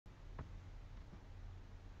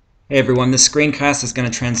Hey everyone, this screencast is going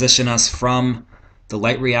to transition us from the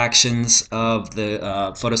light reactions of the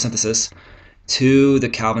photosynthesis to the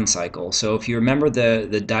Calvin cycle. So if you remember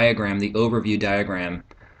the diagram, the overview diagram,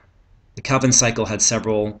 the Calvin cycle had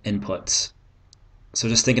several inputs. So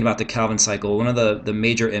just thinking about the Calvin cycle, one of the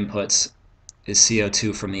major inputs is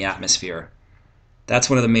CO2 from the atmosphere. That's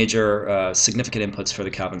one of the major significant inputs for the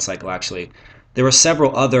Calvin cycle actually. There were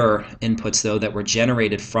several other inputs though that were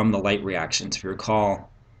generated from the light reactions. If you recall,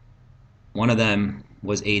 one of them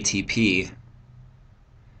was ATP,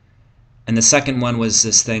 and the second one was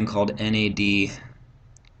this thing called NADPH.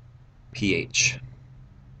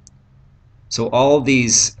 So all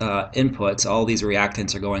these inputs, all these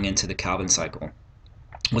reactants are going into the Calvin cycle.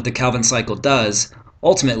 What the Calvin cycle does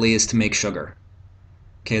ultimately is to make sugar.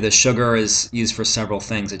 Okay, the sugar is used for several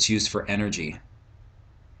things. It's used for energy.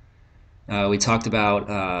 We talked about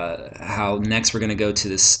how next we're going to go to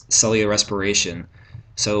this cellular respiration.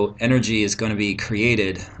 So energy is going to be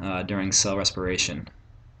created during cell respiration.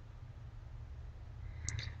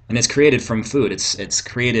 And it's created from food. It's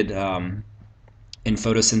created in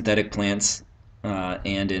photosynthetic plants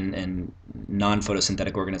and in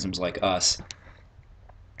non-photosynthetic organisms like us.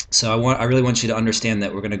 So I really want you to understand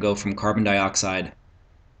that we're going to go from carbon dioxide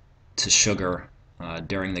to sugar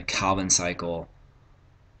during the Calvin cycle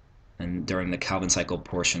and during the Calvin cycle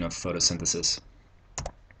portion of photosynthesis.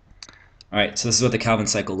 Alright, so this is what the Calvin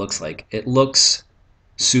cycle looks like. It looks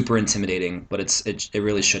super intimidating, but it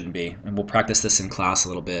really shouldn't be. And we'll practice this in class a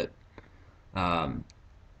little bit. You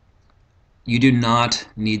do not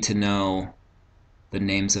need to know the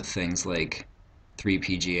names of things like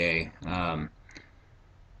 3-PGA.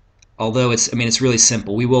 Although it's really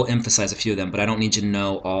simple. We will emphasize a few of them, but I don't need you to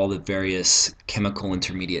know all the various chemical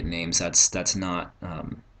intermediate names. That's not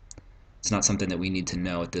it's not something that we need to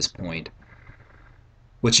know at this point.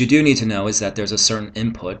 What you do need to know is that there's a certain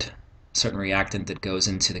input, a certain reactant that goes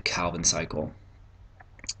into the Calvin cycle,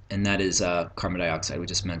 and that is carbon dioxide. We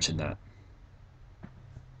just mentioned that.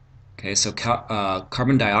 Okay, so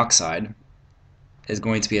carbon dioxide is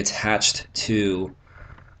going to be attached to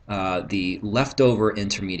the leftover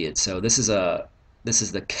intermediate. So this is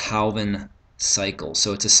the Calvin cycle.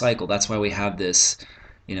 So it's a cycle. That's why we have this,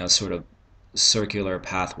 sort of circular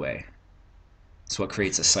pathway. It's what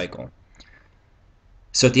creates a cycle.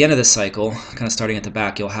 So at the end of the cycle, kind of starting at the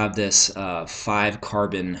back, you'll have this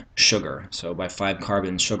 5-carbon sugar. So by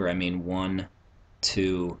 5-carbon sugar, I mean 1,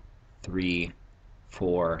 2, 3,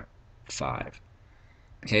 4, 5.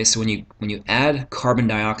 Okay, so when you add carbon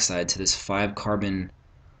dioxide to this 5-carbon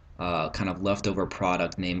kind of leftover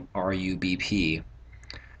product named RUBP,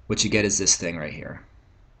 what you get is this thing right here.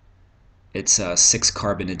 It's a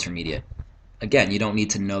 6-carbon intermediate. Again, you don't need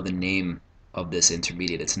to know the name of this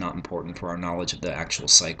intermediate. It's not important for our knowledge of the actual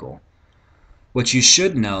cycle. What you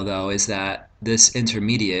should know, though, is that this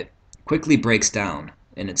intermediate quickly breaks down,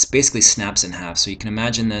 and it's basically snaps in half. So you can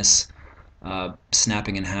imagine this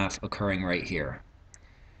snapping in half occurring right here.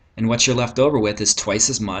 And what you're left over with is twice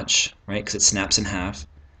as much, right, because it snaps in half.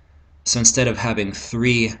 So instead of having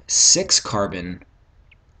 3 6-carbon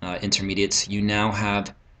intermediates, you now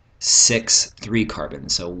have 6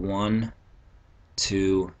 3-carbons. So 1,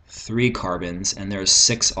 2, 3 carbons, and there's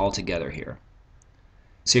 6 altogether here.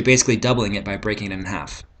 So you're basically doubling it by breaking it in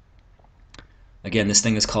half. Again, this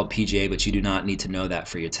thing is called PGA, but you do not need to know that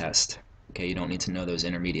for your test. Okay, you don't need to know those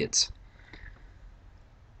intermediates.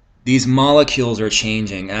 These molecules are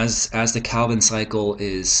changing as the Calvin cycle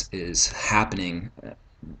is happening.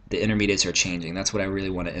 The intermediates are changing. That's what I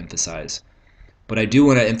really want to emphasize. But I do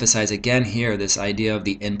want to emphasize again here this idea of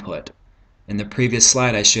the input. In the previous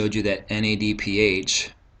slide I showed you that NADPH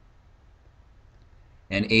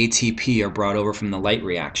and ATP are brought over from the light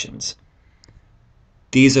reactions.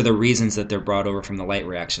 These are the reasons that they're brought over from the light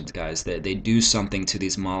reactions, guys. They do something to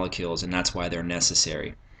these molecules, and that's why they're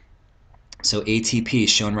necessary. So ATP,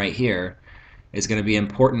 shown right here, is going to be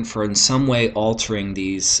important for in some way altering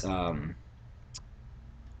these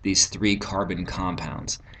 3-carbon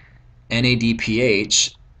compounds.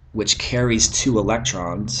 NADPH, which carries 2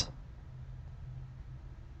 electrons,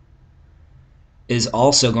 is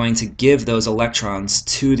also going to give those electrons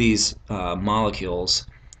to these molecules,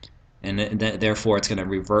 and therefore it's going to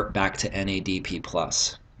revert back to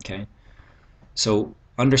NADP+. Okay? So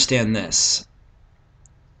understand this.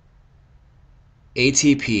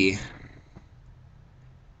 ATP,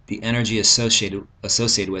 the energy associated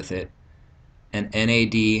with it, and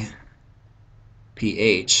NADPH,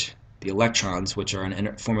 the electrons, which are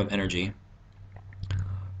a form of energy,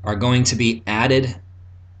 are going to be added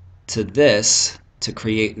to this to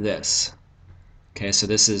create this. Okay, so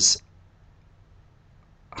this is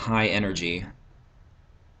high energy,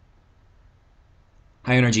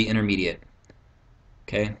 high energy intermediate.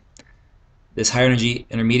 Okay, this high energy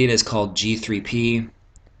intermediate is called G3P.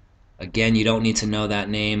 Again, you don't need to know that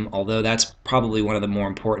name, although that's probably one of the more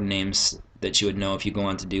important names that you would know if you go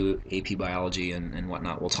on to do AP biology and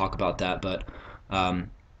whatnot. We'll talk about that, but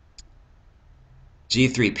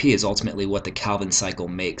G3P is ultimately what the Calvin cycle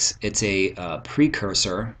makes. It's a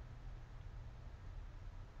precursor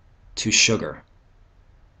to sugar.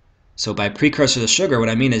 So by precursor to sugar, what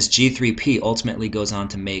I mean is G3P ultimately goes on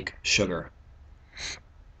to make sugar.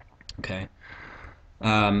 Okay.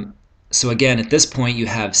 So again, at this point, you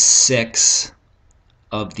have 6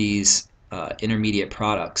 of these intermediate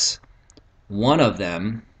products. One of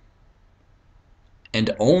them, and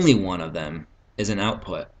only one of them, is an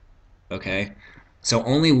output. Okay. So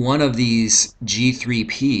only one of these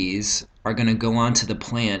G3Ps are going to go on to the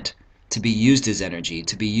plant to be used as energy,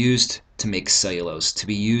 to be used to make cellulose, to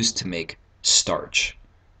be used to make starch.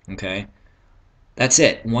 Okay? That's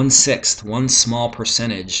it. 1/6, one small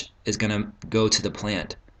percentage is going to go to the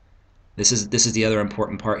plant. This is the other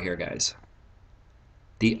important part here, guys.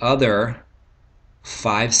 The other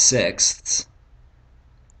 5/6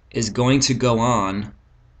 is going to go on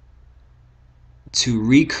to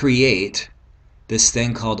recreate this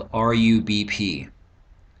thing called RUBP.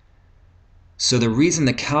 So the reason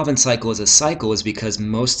the Calvin cycle is a cycle is because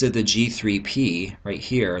most of the G3P right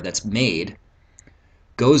here that's made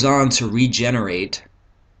goes on to regenerate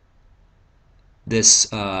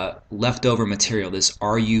this leftover material, this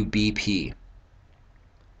RUBP.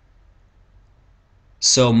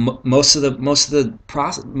 So most of the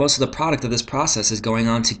product of this process is going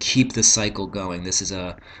on to keep the cycle going. This is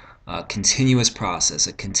a continuous process,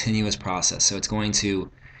 So it's going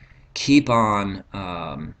to keep on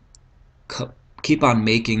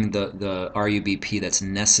making the RUBP that's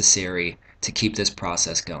necessary to keep this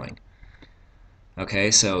process going.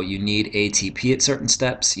 Okay, so you need ATP at certain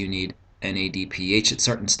steps, you need NADPH at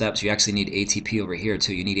certain steps, you actually need ATP over here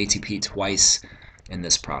too. You need ATP twice in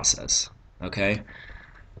this process. Okay?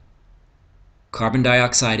 Carbon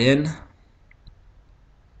dioxide in,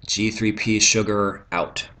 G3P sugar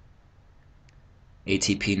out.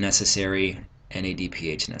 ATP necessary,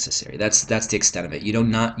 NADPH necessary. That's the extent of it. You do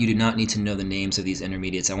not need to know the names of these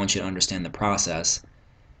intermediates. I want you to understand the process,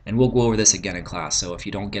 and we'll go over this again in class. So if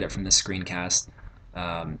you don't get it from this screencast,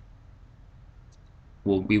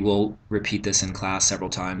 we will repeat this in class several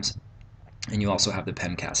times, and you also have the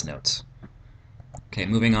pencast notes. Okay,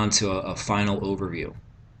 moving on to a final overview.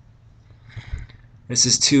 This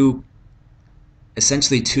is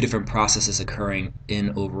essentially two different processes occurring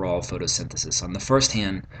in overall photosynthesis. On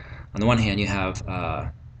the one hand, you have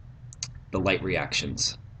the light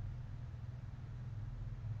reactions.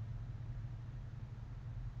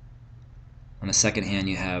 On the second hand,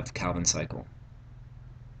 you have Calvin cycle.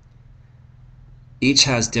 Each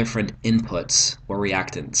has different inputs or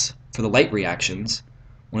reactants. For the light reactions,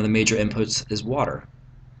 one of the major inputs is water.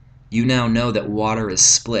 You now know that water is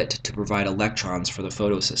split to provide electrons for the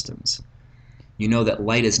photosystems. You know that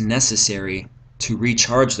light is necessary to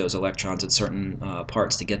recharge those electrons at certain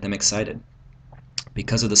parts to get them excited.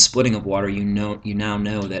 Because of the splitting of water, you now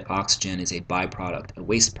know that oxygen is a byproduct, a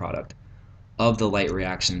waste product of the light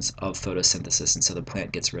reactions of photosynthesis, and so the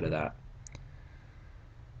plant gets rid of that.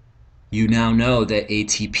 You now know that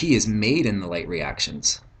ATP is made in the light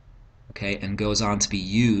reactions, okay, and goes on to be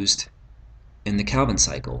used in the Calvin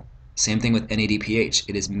cycle. Same thing with NADPH.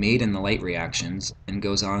 It is made in the light reactions and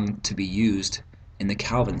goes on to be used in the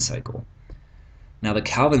Calvin cycle. Now the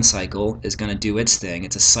Calvin cycle is going to do its thing.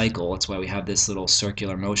 It's a cycle. That's why we have this little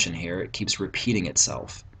circular motion here. It keeps repeating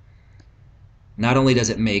itself. Not only does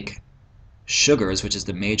it make sugars, which is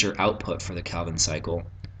the major output for the Calvin cycle,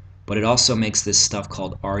 but it also makes this stuff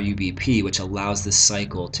called RUBP, which allows this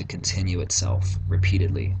cycle to continue itself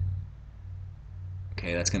repeatedly.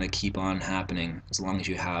 Okay, that's going to keep on happening as long as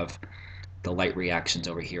you have the light reactions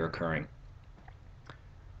over here occurring.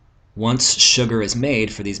 Once sugar is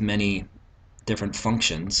made for these many different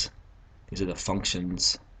functions, these are the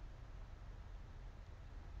functions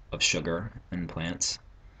of sugar in plants.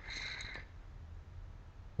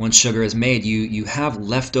 Once sugar is made, you have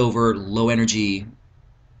leftover low energy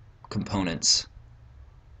components,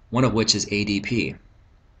 one of which is ADP.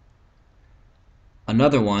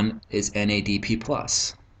 Another one is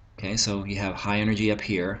NADP+. Okay, so you have high energy up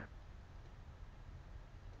here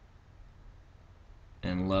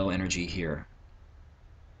and low energy here.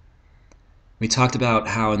 We talked about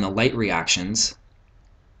how in the light reactions,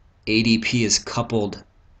 ADP is coupled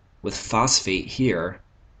with phosphate here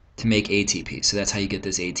to make ATP. So that's how you get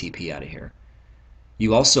this ATP out of here.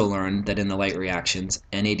 You also learned that in the light reactions,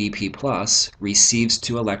 NADP+ receives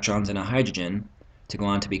 2 electrons and a hydrogen to go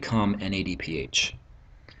on to become NADPH.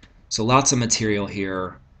 So lots of material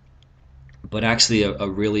here, but actually a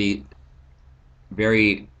really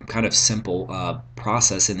very kind of simple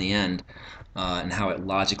process in the end, and how it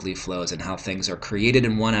logically flows and how things are created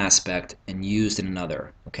in one aspect and used in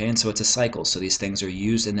another. Okay, and so it's a cycle. So these things are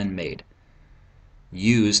used and then made.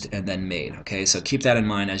 Used and then made. Okay, so keep that in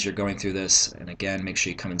mind as you're going through this. And again, make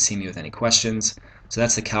sure you come and see me with any questions. So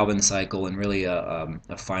that's the Calvin cycle, and really a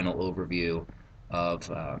final overview of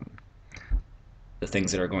the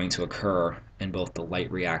things that are going to occur in both the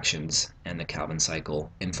light reactions and the Calvin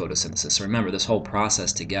cycle in photosynthesis. So remember, this whole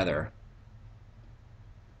process together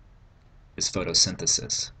is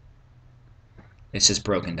photosynthesis. It's just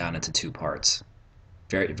broken down into two parts,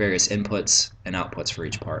 various inputs and outputs for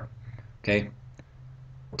each part. Okay?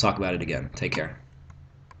 We'll talk about it again. Take care.